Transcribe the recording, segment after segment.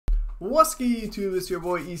What's good, YouTube? It's your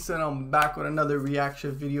boy Issa and I'm back with another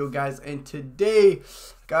reaction video, guys. And today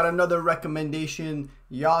got another recommendation.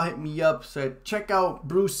 Y'all hit me up, said check out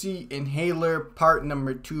Bru-C Inhaler part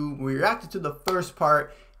number 2. We reacted to the first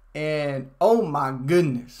part and oh my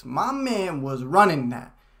goodness, my man was running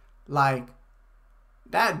that. Like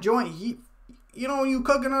that joint, you know when you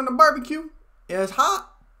cooking on the barbecue, it's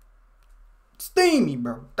hot, steamy,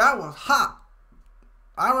 bro. That was hot.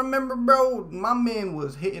 I remember, bro, my man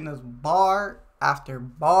was hitting us bar after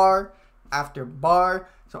bar after bar.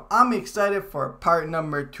 So I'm excited for part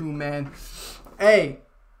number 2, man. Hey,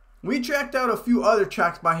 we checked out a few other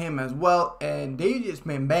tracks by him as well, and they just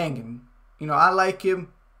been banging. You know, I like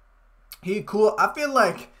him. He cool. I feel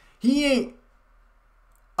like he ain't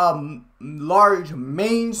a large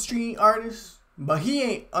mainstream artist, but he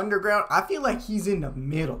ain't underground. I feel like he's in the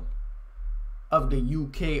middle of the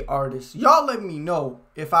UK artists. Y'all let me know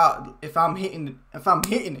if I'm hitting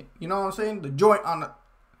it. You know what I'm saying? The joint on the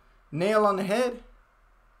nail on the head.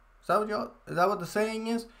 Is that what the saying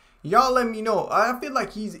is? Y'all let me know. I feel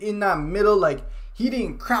like he's in that middle. Like he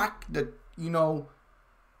didn't crack the, you know,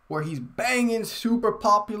 where he's banging super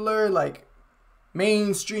popular, like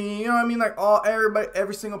mainstream. You know what I mean? Like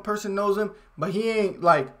every single person knows him, but he ain't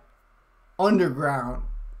like underground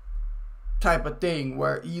type of thing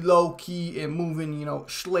where he low key and moving, you know,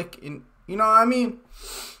 slick, and you know what I mean.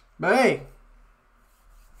 But hey,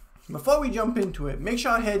 before we jump into it, make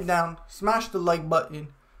sure I head down, smash the like button,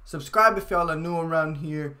 subscribe if y'all are new around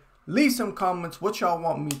here, leave some comments what y'all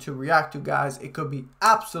want me to react to, guys. It could be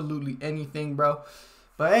absolutely anything, bro.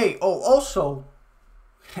 But hey, oh, also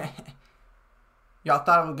y'all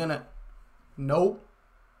thought I was gonna, nope.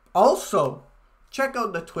 Also check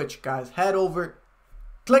out the Twitch, guys. Head over,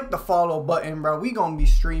 click the follow button, bro. We gonna be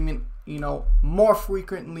streaming, you know, more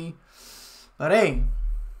frequently. But hey,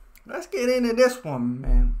 let's get into this one,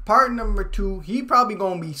 man. Part number 2. He probably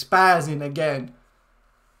gonna be spazzing again.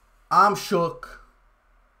 I'm shook.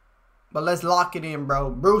 But let's lock it in,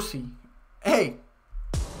 bro. Bru-C. Hey.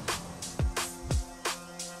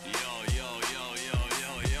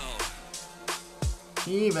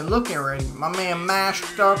 He even looking ready. My man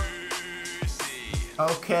mashed up.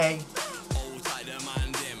 Okay.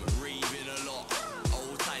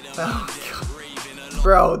 Oh,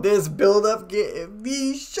 bro, this build up getting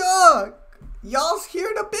me shook. Y'all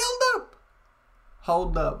hear the build up?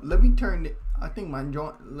 Hold up, let me turn it. I think my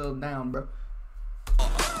joint a little down, bro.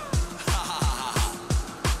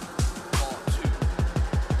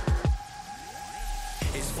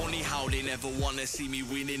 It's funny how they never wanna see me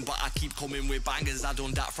winning, but I keep coming with bangers. I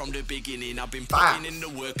done that from the beginning. I've been putting in the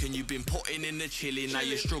work and you've been putting in the chilling. Now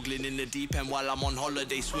you're struggling in the deep end while I'm on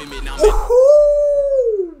holiday swimming.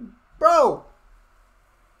 Bro,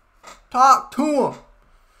 talk to him.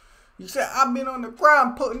 You said I've been on the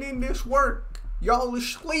ground putting in this work. Y'all is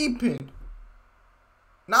sleeping.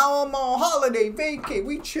 Now I'm on holiday vacay.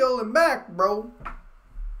 We chilling back, bro.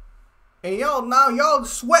 And y'all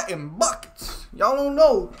sweating buckets. Y'all don't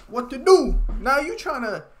know what to do. Now you trying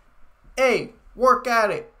to, hey, work at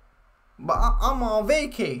it. But I'm on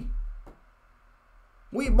vacay.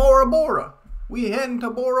 We Bora Bora. We heading to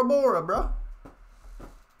Bora Bora, bro.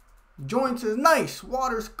 Joints is nice,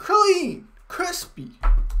 water's clean, crispy.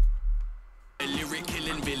 A lyric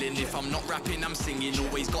killing villain. If I'm not rapping, I'm singing.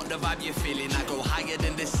 Always got the vibe you're feeling. I go higher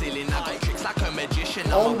than the ceiling. I got tricks like a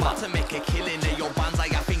magician. I'm about to make a killing. Of your bands, I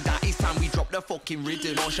think that is time we drop the fucking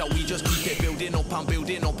rhythm. Or shall we just keep it building up and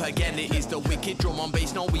building up again? It is the wicked drum on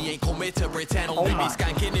bass. No, we ain't coming to pretend. We be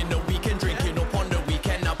skanking in the weekend, drinking up on the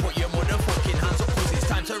weekend. Now put your motherfucking hands up, cause it's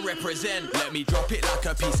time to represent. Let me drop it like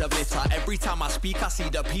a piece of litter. Every time I speak, I see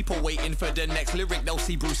the people waiting for the next lyric. They'll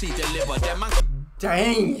see Bru-C deliver. Them man.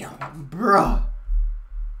 Damn, bruh.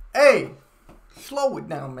 Hey, slow it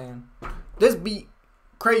down, man. This beat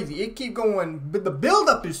crazy. It keep going, but the build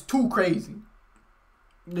up is too crazy.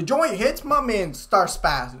 The joint hits, my man starts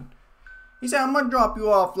spazzing. He said, I'm gonna drop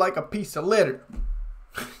you off like a piece of litter.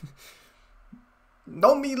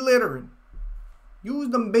 Don't be littering. Use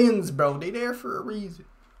them bins, bro. They there for a reason.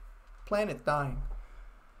 Planet dying.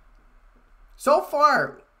 So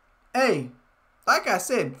far, hey, like I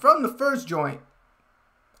said, from the first joint,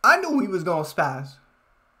 I knew he was gonna spaz.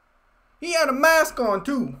 He had a mask on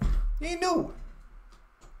too. He knew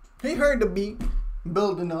it. He heard the beat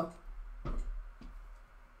building up.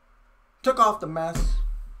 Took off the mask.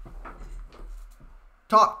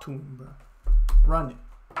 Talk to him, bro. Run it.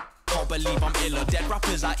 can't believe I'm iller. Dead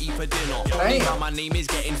rappers I eat for dinner. Only now my name is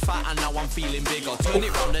getting fat and now I'm feeling bigger. Turn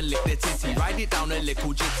it round and lick the titty, ride it down a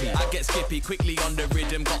little jitty. I get skippy quickly on the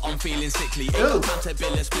rhythm, got on feeling sickly. Ain't no time to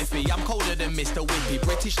bill a spliffy, I'm colder than Mr. Whippy.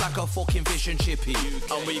 British like a fucking fish and chippy.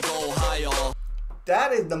 And we go higher.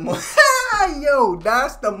 That is the most, yo,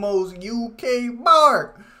 that's the most UK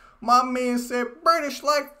bar. My man said British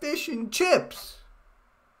like fish and chips.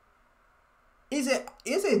 Is it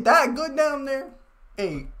that good down there?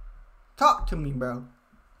 Hey, talk to me, bro.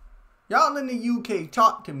 Y'all in the UK,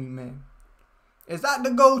 talk to me, man. Is that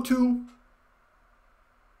the go-to?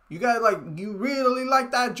 You guys like, you really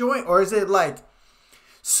like that joint? Or is it like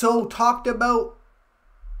so talked about,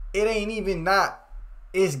 it ain't even that,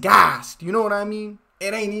 it's gassed, you know what I mean?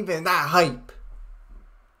 It ain't even that hype.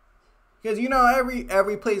 Because you know,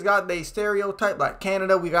 every place got their stereotype. Like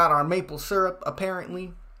Canada, we got our maple syrup,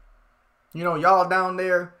 apparently. You know, y'all down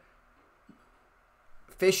there,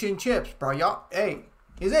 fish and chips, bro. Y'all, hey,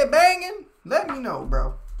 is it banging? Let me know,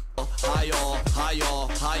 bro. Higher, higher,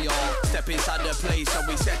 higher. Step inside the place and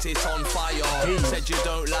we set it on fire. Said you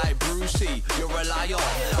don't like Bru-C, you're a liar.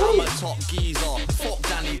 I'm a top geezer, fuck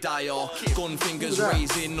Danny Dyer. Gun fingers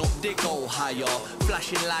raising up, they go higher.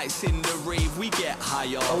 Flashing lights in the rave, we get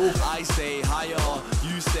higher. I say higher,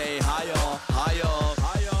 you say higher, higher,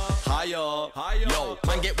 higher, higher. Yo,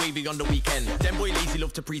 man get wavy on the weekend. Them boy lazy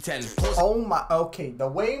love to pretend. Oh my, okay, the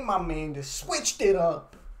way my man just switched it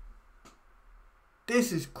up.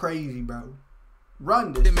 This is crazy, bro.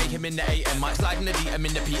 Run this. They make him in the AM, might slide in the DM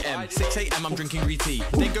in the PM. 6 AM, I'm drinking Re-T.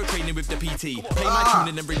 Then go training with the PT. Play my tune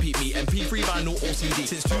and then repeat me. MP3 vinyl or CD.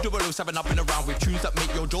 Since 2007, I've been around with tunes that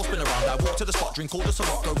make your jaw spin around. I walk to the spot, drink all the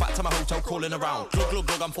Ciroc, go back to my hotel, calling around. Glug, glug,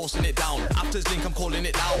 glug, I'm forcing it down. After's link, I'm calling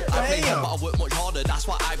it down. I play hard, but I work much harder. That's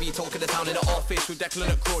why I be talking the town in the office with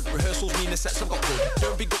Declan and Crud. Rehearsals mean the sets I've got good.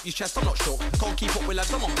 Don't big up your chest, I'm not shook. Can't keep up with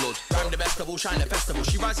lads, I'm on blood. Round the festival, shine at festival.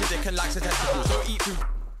 She rides a dick and likes a testicle. Don't eat food.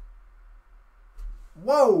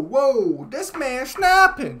 Whoa, whoa, this man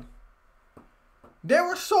snapping. There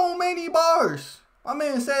were so many bars. My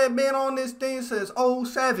man said been on this thing since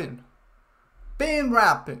 07. Been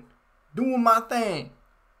rapping, doing my thing.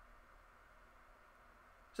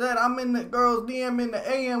 Said I'm in the girls DM in the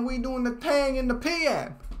AM, we doing the thing in the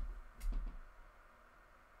PM.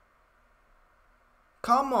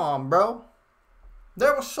 Come on, bro.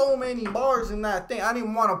 There were so many bars in that thing. I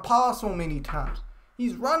didn't want to pause so many times.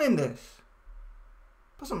 He's running this.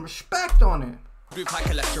 Put some respect on it. Group high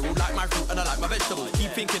cholesterol, like my fruit and I like my vegetable.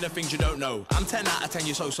 Keep thinking of things you don't know. I'm 10 out of 10,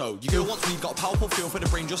 you're so-so. You go once we've got a powerful feel for the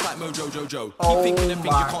brain, just like Mojo Jojo. Keep thinking of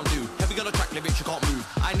things you can't do. Heavy got a track lyrics you can't move.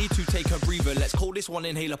 I need to take a breather. Let's call this one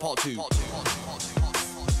Inhaler Part 2.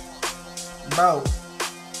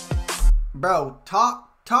 Bro,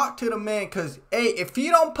 talk to the man, cause hey, if he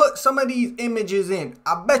don't put some of these images in,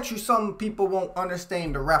 I bet you some people won't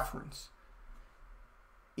understand the reference.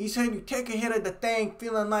 He said you take a hit of the thing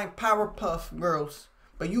feeling like Powerpuff Girls,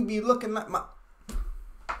 but you be looking like my...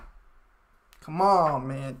 Come on,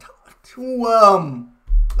 man. Talk to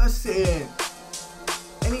listen.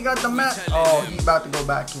 And he got the map. Oh, he about to go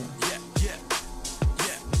back in.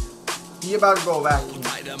 He about to go back in.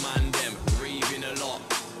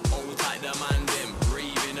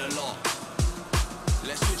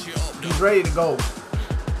 He's ready to go.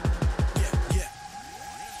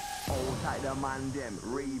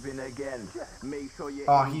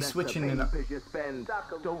 Oh, he's switching it up.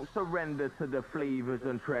 Don't surrender to the flavors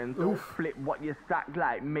and trends. Flip what you stack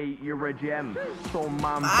like, mate, you're a gem. So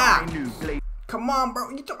man, buy new blade. Come on, bro.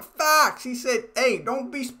 You talk facts. He said, hey,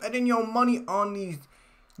 don't be spending your money on these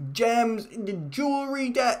gems, the jewelry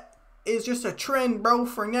that is just a trend, bro,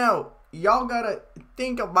 for now. Y'all gotta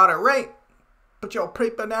think about it, right? Put your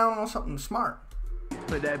paper down on something smart.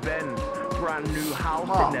 For their Benz, brand new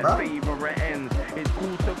house in their favorite ends. It's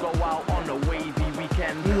cool to go out on a wavy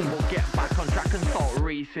weekend. We'll get back on track and start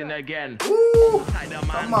racing again. Ooh,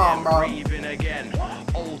 come on, bro. Raving again.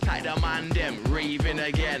 Old tight the man them raving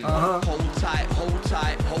again. Hold tight, hold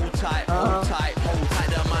tight, hold tight, hold tight, hold tight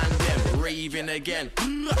the man them raving again.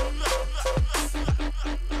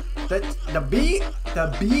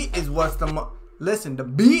 The beat is what's the listen. The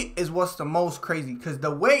beat is what's the most crazy, cause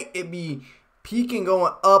the way it be peaking,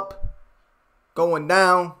 going up, going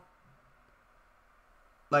down,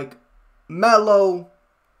 like mellow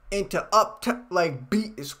into up, like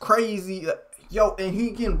beat is crazy. Yo, and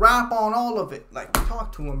he can rap on all of it. Like,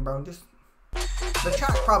 talk to him, bro. Just the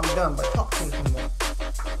track's probably done, but talk to him more.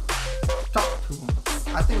 Talk to him.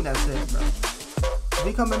 I think that's it, bro. Is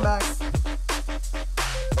he coming back?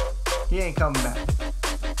 He ain't coming back.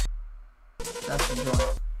 That's the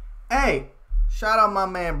joint. Hey, shout out my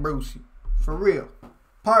man Bru-C. For real.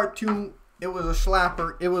 Part 2, it was a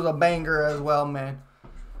slapper. It was a banger as well, man.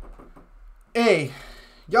 Hey,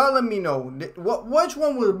 y'all let me know. Which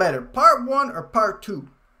one was better, part 1 or part 2?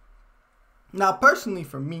 Now, personally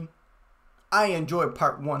for me, I enjoyed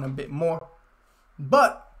part 1 a bit more.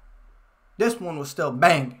 But this one was still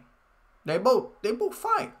banging. They both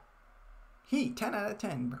fire. Heat, 10 out of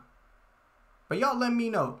 10, bro. But y'all let me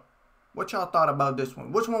know what y'all thought about this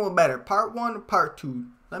one. Which one was better, part 1 or part 2?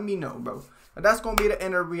 Let me know, bro. But that's going to be the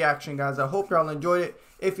end of the reaction, guys. I hope y'all enjoyed it.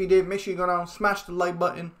 If you did, make sure you go down, smash the like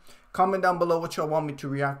button. Comment down below what y'all want me to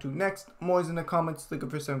react to next. I'm always in the comments looking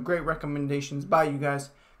for some great recommendations by you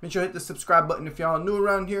guys. Make sure to hit the subscribe button if y'all are new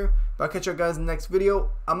around here. But I'll catch you guys in the next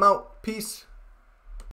video. I'm out. Peace.